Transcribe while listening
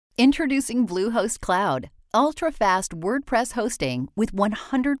Introducing Bluehost Cloud, ultra-fast WordPress hosting with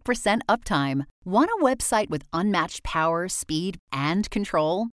 100% uptime. Want a website with unmatched power, speed, and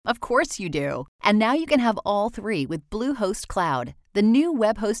control? Of course you do. And now you can have all three with Bluehost Cloud, the new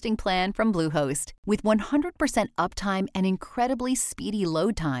web hosting plan from Bluehost. With 100% uptime and incredibly speedy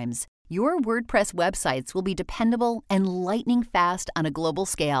load times, your WordPress websites will be dependable and lightning fast on a global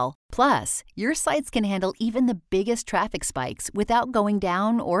scale. Plus, your sites can handle even the biggest traffic spikes without going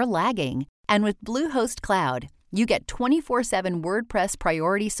down or lagging. And with Bluehost Cloud, you get 24/7 WordPress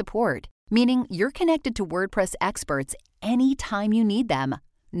priority support, meaning you're connected to WordPress experts anytime you need them.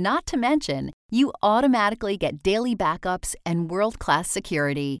 Not to mention, you automatically get daily backups and world-class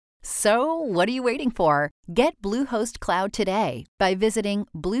security. So, what are you waiting for? Get Bluehost Cloud today by visiting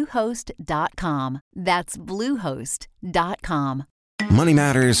Bluehost.com. That's Bluehost.com. Money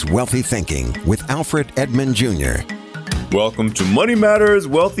Matters Wealthy Thinking with Alfred Edmond Jr. Welcome to Money Matters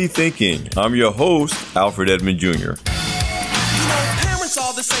Wealthy Thinking. I'm your host, Alfred Edmond Jr. Parents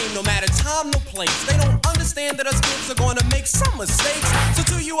are the same, no matter time, no place. They don't understand that us kids are going to make some mistakes. So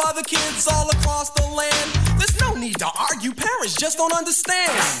to you other kids all across the land, there's no need to argue. Parents just don't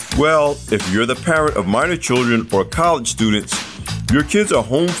understand. Well, if you're the parent of minor children or college students, your kids are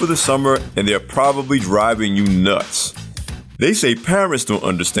home for the summer and they're probably driving you nuts. They say parents don't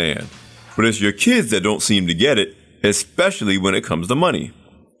understand, but it's your kids that don't seem to get it, especially when it comes to money.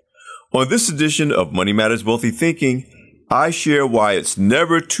 On this edition of Money Matters Wealthy Thinking, I share why it's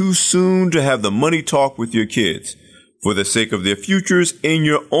never too soon to have the money talk with your kids for the sake of their futures and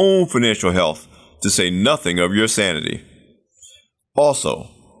your own financial health, to say nothing of your sanity. Also,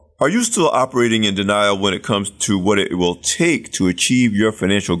 are you still operating in denial when it comes to what it will take to achieve your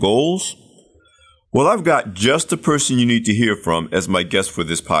financial goals? Well, I've got just the person you need to hear from as my guest for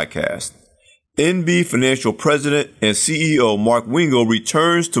this podcast. NB Financial President and CEO Mark Wingo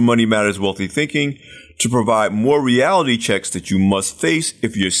returns to Money Matters Wealthy Thinking to provide more reality checks that you must face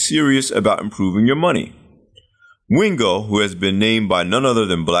if you're serious about improving your money. Wingo, who has been named by none other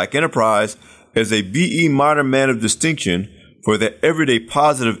than Black Enterprise as a BE Modern Man of Distinction for the everyday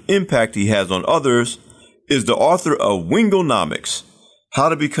positive impact he has on others, is the author of Wingonomics, How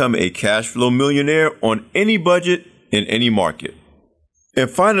to Become a Cash Flow Millionaire on Any Budget in Any Market. And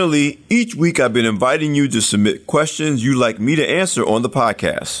finally, each week I've been inviting you to submit questions you'd like me to answer on the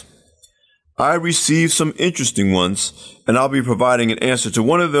podcast. I received some interesting ones, and I'll be providing an answer to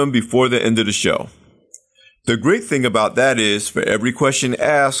one of them before the end of the show. The great thing about that is, for every question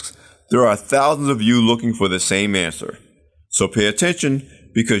asked, there are thousands of you looking for the same answer. So pay attention,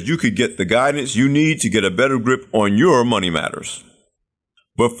 because you could get the guidance you need to get a better grip on your money matters.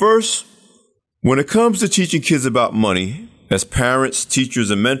 But first, when it comes to teaching kids about money, as parents, teachers,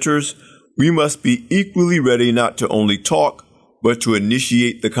 and mentors, we must be equally ready not to only talk, but to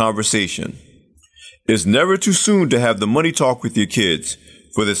initiate the conversation. It's never too soon to have the money talk with your kids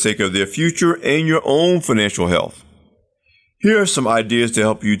for the sake of their future and your own financial health. Here are some ideas to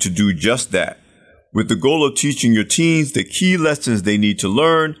help you to do just that, with the goal of teaching your teens the key lessons they need to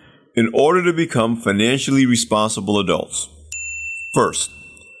learn in order to become financially responsible adults. First,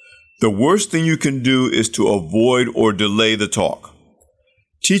 the worst thing you can do is to avoid or delay the talk.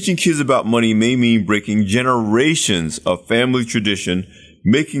 Teaching kids about money may mean breaking generations of family tradition,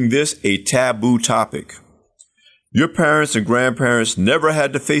 making this a taboo topic. Your parents and grandparents never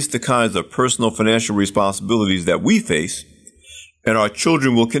had to face the kinds of personal financial responsibilities that we face, and our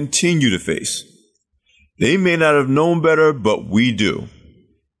children will continue to face. They may not have known better, but we do.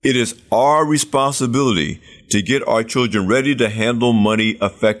 It is our responsibility to get our children ready to handle money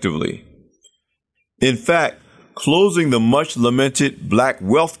effectively. In fact, closing the much lamented black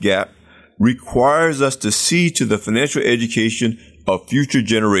wealth gap requires us to see to the financial education of future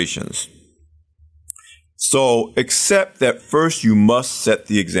generations. So accept that first you must set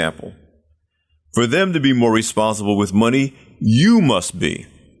the example. For them to be more responsible with money, you must be.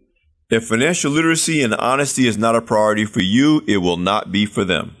 If financial literacy and honesty is not a priority for you, it will not be for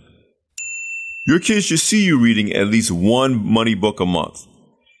them. Your kids should see you reading at least one money book a month,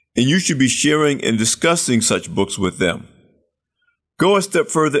 and you should be sharing and discussing such books with them. Go a step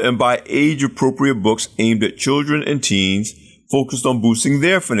further and buy age-appropriate books aimed at children and teens focused on boosting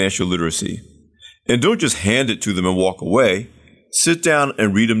their financial literacy. And don't just hand it to them and walk away. Sit down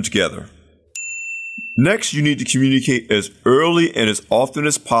and read them together. Next, you need to communicate as early and as often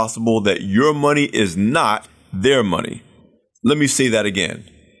as possible that your money is not their money. Let me say that again.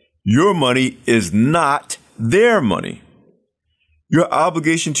 Your money is not their money. Your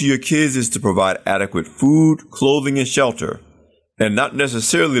obligation to your kids is to provide adequate food, clothing, and shelter, and not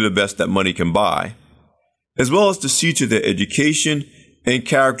necessarily the best that money can buy, as well as to see to their education and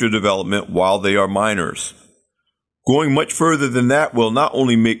character development while they are minors. Going much further than that will not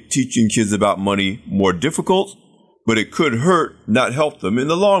only make teaching kids about money more difficult, but it could hurt, not help them in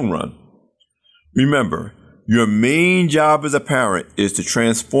the long run. Remember, your main job as a parent is to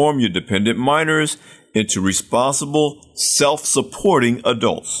transform your dependent minors into responsible, self-supporting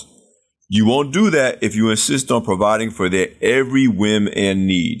adults. You won't do that if you insist on providing for their every whim and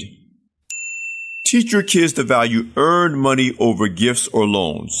need. Teach your kids to value earned money over gifts or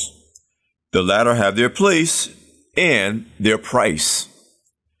loans. The latter have their place and their price.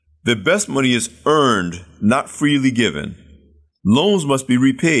 The best money is earned, not freely given. Loans must be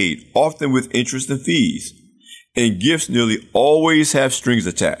repaid, often with interest and fees, and gifts nearly always have strings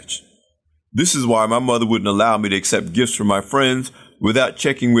attached. This is why my mother wouldn't allow me to accept gifts from my friends without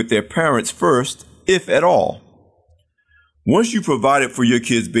checking with their parents first, if at all. Once you provided for your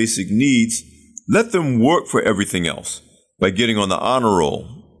kids' basic needs, let them work for everything else by getting on the honor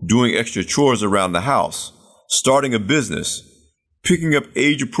roll, doing extra chores around the house, starting a business, picking up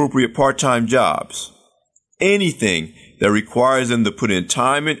age-appropriate part-time jobs, anything that requires them to put in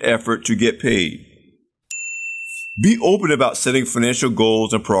time and effort to get paid. Be open about setting financial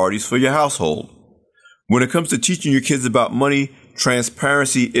goals and priorities for your household. When it comes to teaching your kids about money,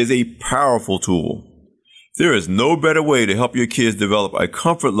 transparency is a powerful tool. There is no better way to help your kids develop a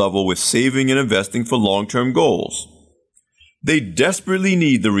comfort level with saving and investing for long-term goals. They desperately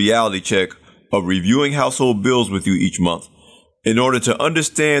need the reality check of reviewing household bills with you each month in order to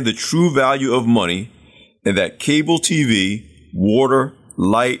understand the true value of money and that cable TV, water,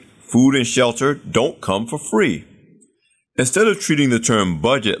 light, food, and shelter don't come for free. Instead of treating the term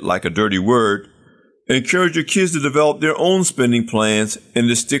budget like a dirty word, encourage your kids to develop their own spending plans and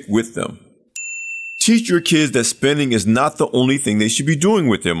to stick with them. Teach your kids that spending is not the only thing they should be doing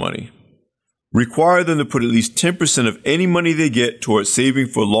with their money. Require them to put at least 10% of any money they get towards saving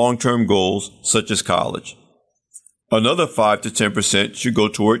for long-term goals, such as college. Another 5 to 10% should go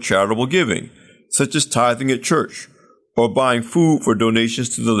toward charitable giving, such as tithing at church, or buying food for donations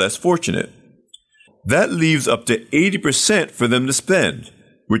to the less fortunate. That leaves up to 80% for them to spend,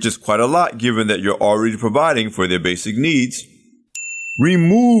 which is quite a lot given that you're already providing for their basic needs.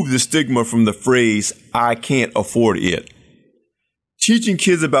 Remove the stigma from the phrase, "I can't afford it." Teaching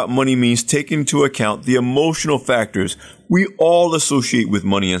kids about money means taking into account the emotional factors we all associate with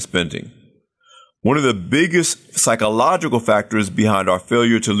money and spending. One of the biggest psychological factors behind our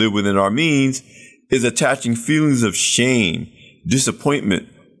failure to live within our means is attaching feelings of shame, disappointment,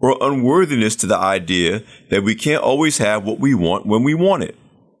 or unworthiness to the idea that we can't always have what we want when we want it.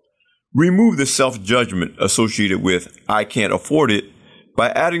 Remove the self-judgment associated with "I can't afford it" by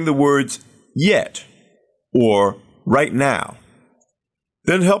adding the words "yet" or "right now."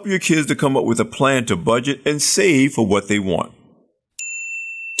 Then help your kids to come up with a plan to budget and save for what they want.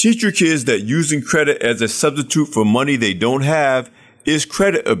 Teach your kids that using credit as a substitute for money they don't have is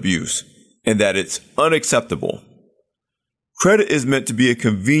credit abuse and that it's unacceptable. Credit is meant to be a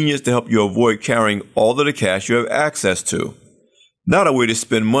convenience to help you avoid carrying all of the cash you have access to, not a way to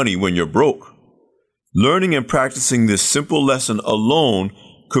spend money when you're broke. Learning and practicing this simple lesson alone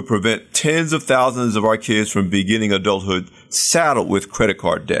could prevent tens of thousands of our kids from beginning adulthood saddled with credit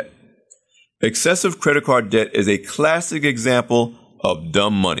card debt. Excessive credit card debt is a classic example of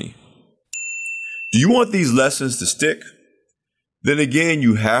dumb money. Do you want these lessons to stick? Then again,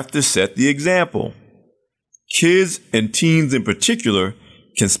 you have to set the example. Kids and teens in particular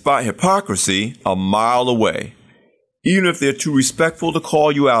can spot hypocrisy a mile away, even if they're too respectful to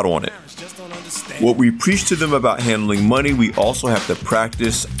call you out on it. What we preach to them about handling money, we also have to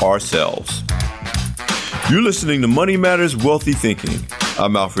practice ourselves. You're listening to Money Matters Wealthy Thinking.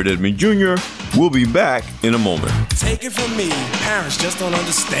 I'm Alfred Edmond Jr. We'll be back in a moment. Take it from me, parents just don't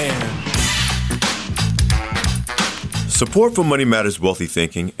understand. Support for Money Matters Wealthy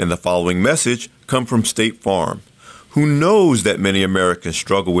Thinking and the following message come from State Farm, who knows that many Americans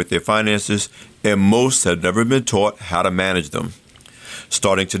struggle with their finances and most have never been taught how to manage them.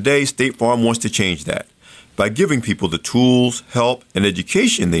 Starting today, State Farm wants to change that by giving people the tools, help, and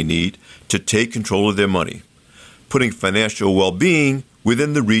education they need to take control of their money, putting financial well-being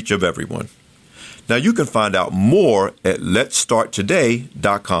within the reach of everyone. Now you can find out more at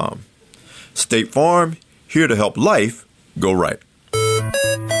letstarttoday.com. State Farm, here to help life go right.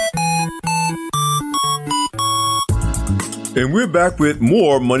 And we're back with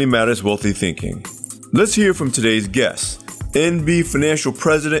more Money Matters Wealthy Thinking. Let's hear from today's guest, NB Financial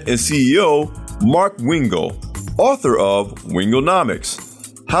President and CEO, Mark Wingo, author of Wingonomics,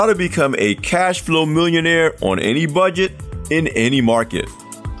 How to Become a Cash Flow Millionaire on Any Budget, in Any Market.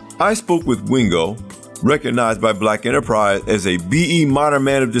 I spoke with Wingo, recognized by Black Enterprise as a BE Modern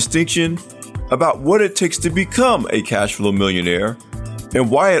Man of Distinction, about what it takes to become a cash flow millionaire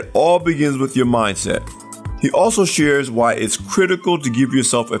and why it all begins with your mindset. He also shares why it's critical to give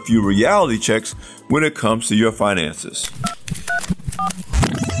yourself a few reality checks when it comes to your finances.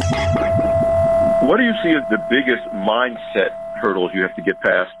 What do you see as the biggest mindset hurdles you have to get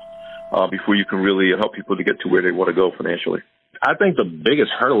past before you can really help people to get to where they want to go financially? I think the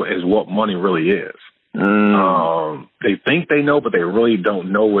biggest hurdle is what money really is. They think they know, but they really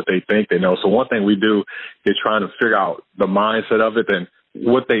don't know what they think they know. So one thing we do is trying to figure out the mindset of it and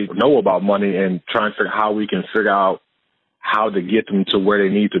what they know about money and try and figure how we can figure out how to get them to where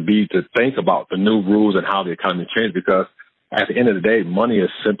they need to be to think about the new rules and how the economy changes. Because at the end of the day, money is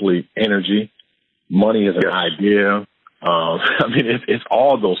simply energy. Money is an idea. I mean, it's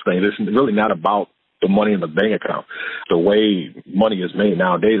all those things. It's really not about the money in the bank account. The way money is made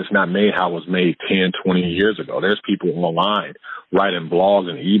nowadays, it's not made how it was made 10, 20 years ago. There's people online writing blogs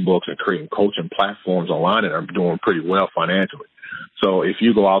and ebooks and creating coaching platforms online that are doing pretty well financially. So if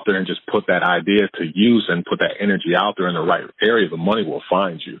you go out there and just put that idea to use and put that energy out there in the right area, the money will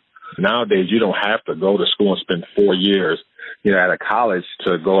find you. Nowadays, you don't have to go to school and spend 4 years, at a college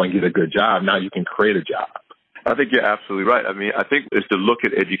to go and get a good job. Now you can create a job. I think you're absolutely right. I mean, I think it's to look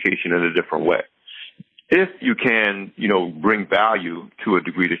at education in a different way. If you can, bring value to a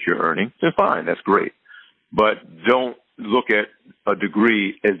degree that you're earning, then fine, that's great. But don't look at a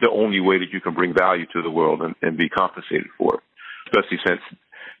degree as the only way that you can bring value to the world and be compensated for it, especially since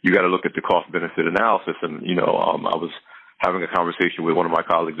you got to look at the cost-benefit analysis. And, I was having a conversation with one of my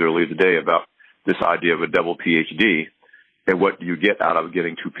colleagues earlier today about this idea of a double PhD and what you get out of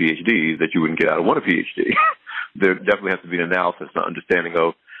getting 2 PhDs that you wouldn't get out of one PhD. There definitely has to be an analysis and understanding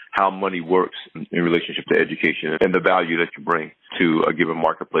of how money works in relationship to education and the value that you bring to a given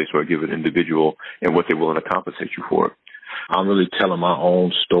marketplace or a given individual and what they're willing to compensate you for. I'm really telling my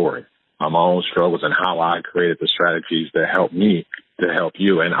own story, my own struggles, and how I created the strategies that help me to help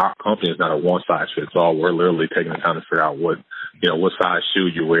you. And our company is not a one-size-fits-all. We're literally taking the time to figure out what size shoe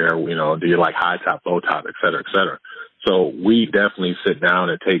you wear, do you like high top, low top, et cetera, et cetera. So we definitely sit down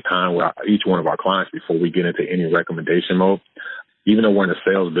and take time with each one of our clients before we get into any recommendation mode. Even though we're in the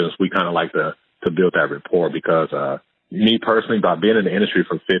sales business, we kind of like to build that rapport because me personally, by being in the industry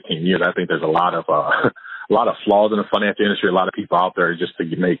for 15 years, I think there's a lot of flaws in the financial industry. A lot of people out there just to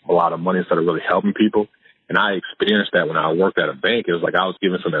make a lot of money instead of really helping people. And I experienced that when I worked at a bank. It was like I was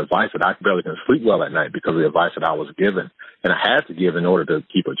given some advice that I barely can sleep well at night because of the advice that I was given. And I had to give in order to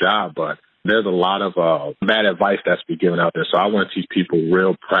keep a job. But there's a lot of bad advice that's been given out there. So I want to teach people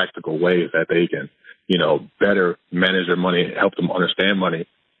real practical ways that they can, better manage their money, help them understand money,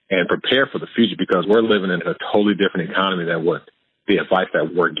 and prepare for the future because we're living in a totally different economy than what the advice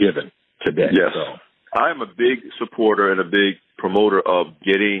that we're given today. Yes. So I am a big supporter and a big promoter of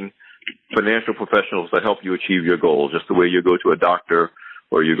getting financial professionals to help you achieve your goals, just the way you go to a doctor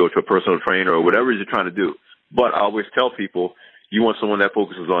or you go to a personal trainer or whatever it is you're trying to do. But I always tell people, you want someone that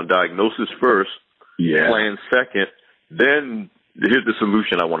focuses on diagnosis first, plan second, then here's the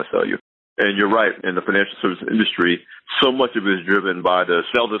solution I want to sell you. And you're right, in the financial services industry, so much of it is driven by the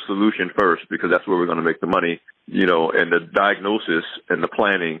sell the solution first because that's where we're going to make the money, and the diagnosis and the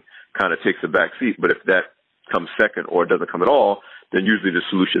planning kind of takes a back seat. But if that comes second or it doesn't come at all, then usually the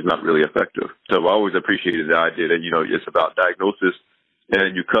solution is not really effective. So I always appreciated the idea that, it's about diagnosis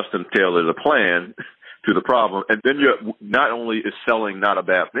and you custom tailor the plan to the problem. And then you're not only is selling not a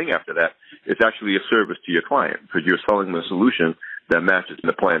bad thing after that, it's actually a service to your client because you're selling the solution that matches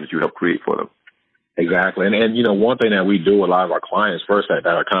the plan that you help create for them. Exactly. And one thing that we do with a lot of our clients first that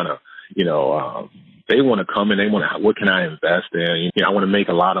are kind of, they want to come in, they want to, what can I invest in? I want to make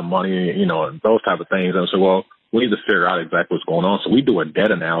a lot of money, and those type of things. And so, well, we need to figure out exactly what's going on. So we do a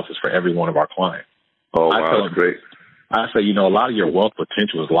debt analysis for every one of our clients. Oh, wow, that's great. I say, a lot of your wealth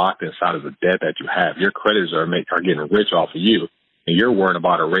potential is locked inside of the debt that you have. Your creditors are getting rich off of you, and you're worrying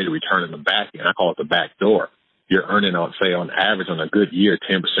about a rate of return in the back end. I call it the back door. You're earning, on average on a good year,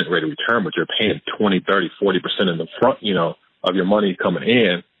 10% rate of return, but you're paying 20, 30, 40% in the front, of your money coming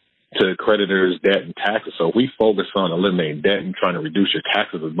in to creditors, debt, and taxes. So we focus on eliminating debt and trying to reduce your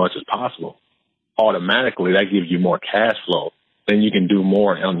taxes as much as possible. Automatically, that gives you more cash flow. Then you can do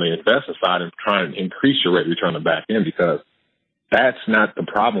more on the investment side and try and increase your rate of return on the back end because that's not the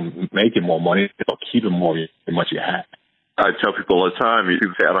problem, making more money, it's keeping more than what you have. I tell people all the time,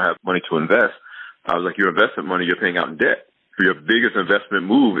 people say, I don't have money to invest. I was like, your investment money you're paying out in debt. So your biggest investment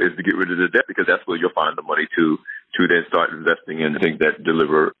move is to get rid of the debt because that's where you'll find the money to then start investing in things that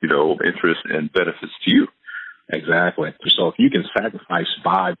deliver, interest and benefits to you. Exactly. So if you can sacrifice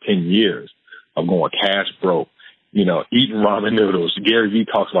 5-10 years of going cash broke, eating ramen noodles. Gary Vee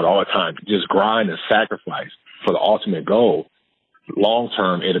talks about it all the time. Just grind and sacrifice for the ultimate goal. Long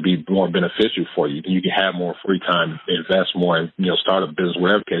term, it'll be more beneficial for you. You can have more free time, invest more, and start a business,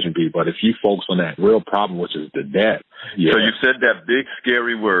 whatever the case may be. But if you focus on that real problem, which is the debt. Yeah. So you said that big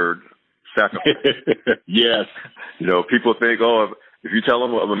scary word, sacrifice. Yes. People think, if you tell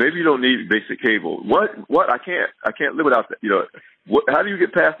them, well, maybe you don't need basic cable. What? I can't live without that. How do you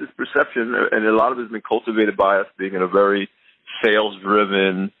get past this perception? And a lot of it has been cultivated by us being in a very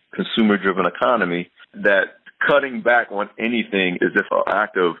sales-driven, consumer-driven economy, that cutting back on anything is just an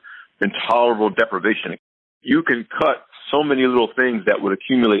act of intolerable deprivation. You can cut so many little things that would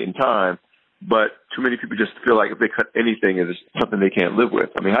accumulate in time, but too many people just feel like if they cut anything, it's something they can't live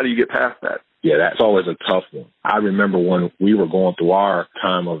with. I mean, how do you get past that? Yeah, that's always a tough one. I remember when we were going through our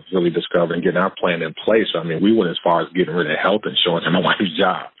time of really discovering, getting our plan in place. I mean, we went as far as getting rid of health insurance and my wife's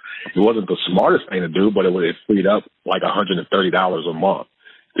job. It wasn't the smartest thing to do, but it freed up like $130 a month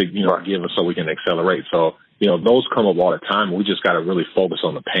to, give us so we can accelerate. So, those come up all the time. We just got to really focus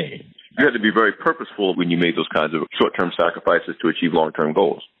on the pain. You had to be very purposeful when you made those kinds of short-term sacrifices to achieve long-term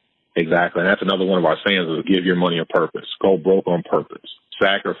goals. Exactly. And that's another one of our sayings is give your money a purpose. Go broke on purpose.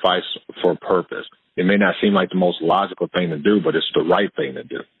 Sacrifice for purpose. It may not seem like the most logical thing to do, but it's the right thing to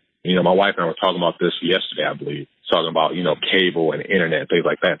do. My wife and I were talking about this yesterday, I believe, talking about, cable and internet, things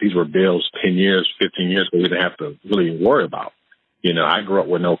like that. These were bills 10 years, 15 years ago we didn't have to really worry about. I grew up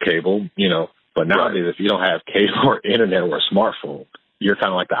with no cable, but nowadays if you don't have cable or internet or a smartphone, you're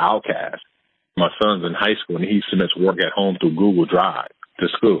kind of like the outcast. My son's in high school and he submits work at home through Google Drive to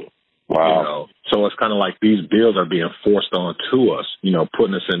school. Wow. So it's kind of like these bills are being forced onto us,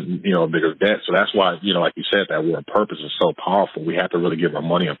 putting us in, bigger debt. So that's why, like you said, that word purpose is so powerful. We have to really give our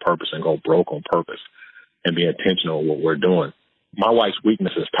money a purpose and go broke on purpose and be intentional with what we're doing. My wife's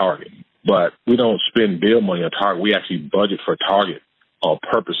weakness is Target, but we don't spend bill money on Target. We actually budget for Target on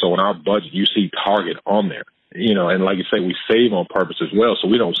purpose. So in our budget, you see Target on there, and like you say, we save on purpose as well. So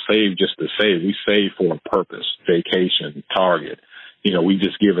we don't save just to save. We save for a purpose, vacation, Target. We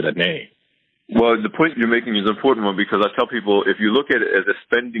just give it a name. Well, the point you're making is an important one because I tell people if you look at it as a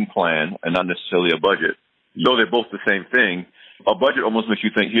spending plan and not necessarily a budget, though they're both the same thing, a budget almost makes you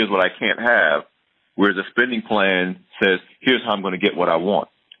think, here's what I can't have, whereas a spending plan says, here's how I'm going to get what I want.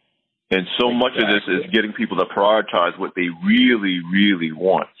 And so much of this is getting people to prioritize what they really, really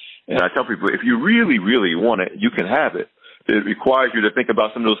want. And I tell people, if you really, really want it, you can have it. It requires you to think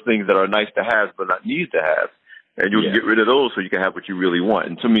about some of those things that are nice to have but not needs to have. And you can get rid of those so you can have what you really want.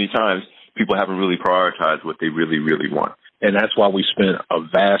 And so many times, people haven't really prioritized what they really, really want. And that's why we spend a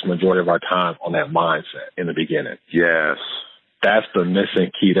vast majority of our time on that mindset in the beginning. Yes. That's the missing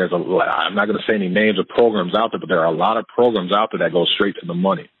key. I'm not going to say any names of programs out there, but there are a lot of programs out there that go straight to the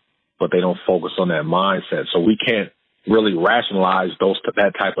money, but they don't focus on that mindset. So we can't really rationalize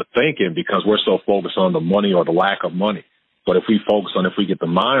that type of thinking because we're so focused on the money or the lack of money. But if we focus on if we get the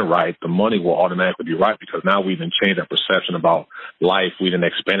mind right, the money will automatically be right because now we've changed our perception about life. We've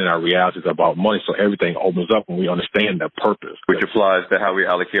expanded our realities about money. So everything opens up when we understand the purpose. Which applies to how we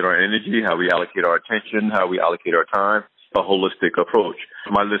allocate our energy, how we allocate our attention, how we allocate our time, a holistic approach.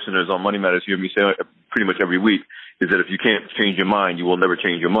 My listeners on Money Matters hear me say pretty much every week is that if you can't change your mind, you will never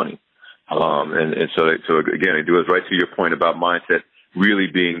change your money. So again, it goes right to your point about mindset really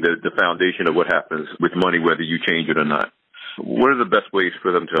being the foundation of what happens with money, whether you change it or not. What are the best ways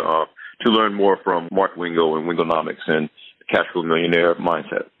for them to learn more from Mark Wingo and Wingonomics and Cashflow Millionaire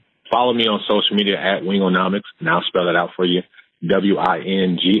Mindset? Follow me on social media at Wingonomics, and I'll spell it out for you,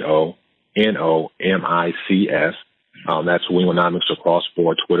 WINGONOMICS. That's Wingonomics across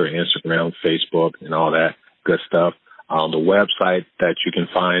board, Twitter, Instagram, Facebook, and all that good stuff. The website that you can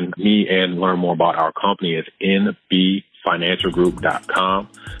find me and learn more about our company is nbfinancialgroup.com.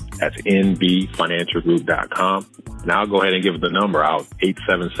 That's nbfinancialgroup.com. Now I'll go ahead and give the number out.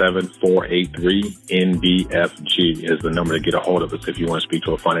 877-483-NBFG is the number to get a hold of us if you want to speak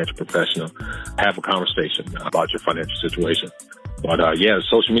to a financial professional, have a conversation about your financial situation. But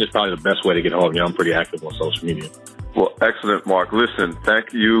social media is probably the best way to get a hold of me. I'm pretty active on social media. Well, excellent, Mark. Listen,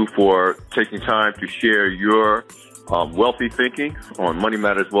 thank you for taking time to share your wealthy thinking on Money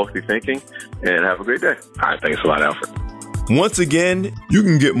Matters Wealthy Thinking, and have a great day. All right, thanks a lot, Alfred. Once again, you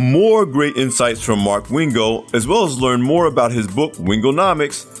can get more great insights from Mark Wingo, as well as learn more about his book,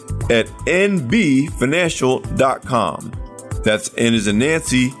 Wingonomics, at nbfinancial.com. That's N as in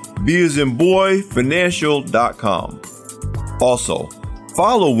Nancy, B as in boy, financial.com. Also,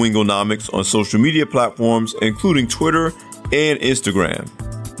 follow Wingonomics on social media platforms, including Twitter and Instagram.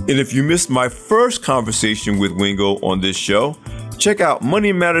 And if you missed my first conversation with Wingo on this show, check out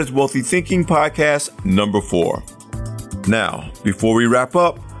Money Matters Wealthy Thinking Podcast number 4. Now, before we wrap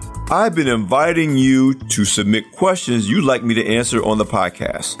up, I've been inviting you to submit questions you'd like me to answer on the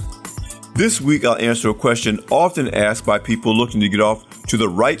podcast. This week, I'll answer a question often asked by people looking to get off to the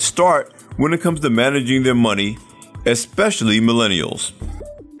right start when it comes to managing their money, especially millennials.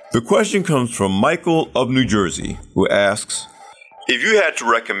 The question comes from Michael of New Jersey, who asks, if you had to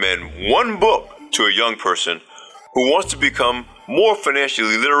recommend one book to a young person who wants to become more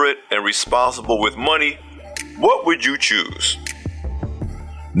financially literate and responsible with money, what would you choose?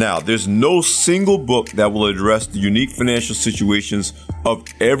 Now, there's no single book that will address the unique financial situations of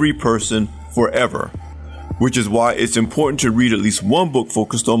every person forever, which is why it's important to read at least one book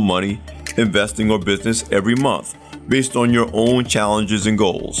focused on money, investing, or business every month, based on your own challenges and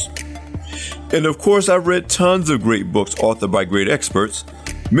goals. And of course, I've read tons of great books authored by great experts,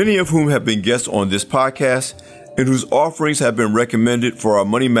 many of whom have been guests on this podcast and whose offerings have been recommended for our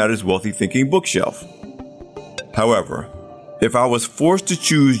Money Matters Wealthy Thinking bookshelf. However, if I was forced to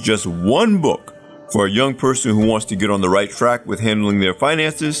choose just one book for a young person who wants to get on the right track with handling their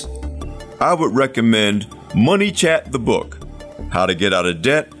finances, I would recommend Money Chat the book, How to Get Out of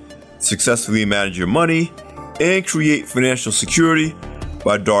Debt, Successfully Manage Your Money, and Create Financial Security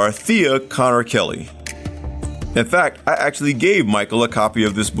by Dorothea Connor Kelly. In fact, I actually gave Michael a copy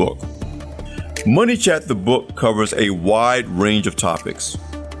of this book. Money Chat the book covers a wide range of topics,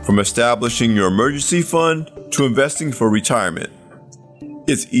 from establishing your emergency fund to investing for retirement.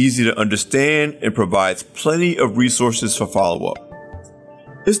 It's easy to understand and provides plenty of resources for follow-up.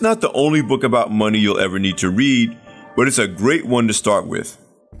 It's not the only book about money you'll ever need to read, but it's a great one to start with.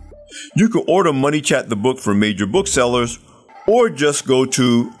 You can order Money Chat the book from major booksellers, or just go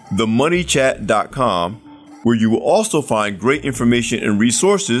to themoneychat.com, where you will also find great information and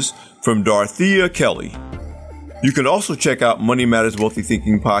resources from Dorothea Kelly. You can also check out Money Matters Wealthy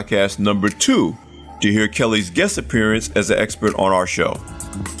Thinking Podcast number 2 to hear Kelly's guest appearance as an expert on our show.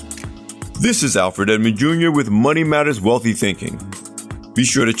 This is Alfred Edmond Jr. with Money Matters Wealthy Thinking. Be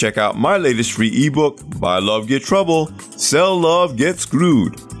sure to check out my latest free ebook, Buy Love, Get Trouble, Sell Love, Get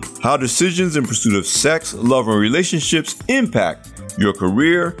Screwed. How decisions in pursuit of sex, love, and relationships impact your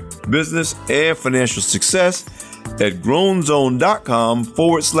career, business, and financial success at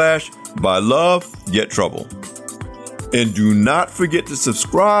grownzone.com/Buy Love, Get Trouble. And do not forget to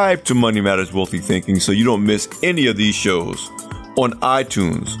subscribe to Money Matters Wealthy Thinking so you don't miss any of these shows on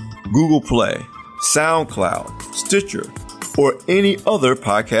iTunes, Google Play, SoundCloud, Stitcher, or any other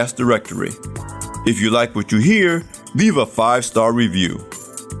podcast directory. If you like what you hear, leave a 5-star review.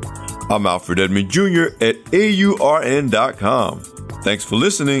 I'm Alfred Edmond Jr. at AURN.com. Thanks for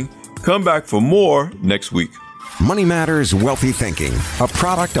listening. Come back for more next week. Money Matters Wealthy Thinking, a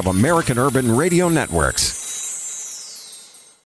product of American Urban Radio Networks.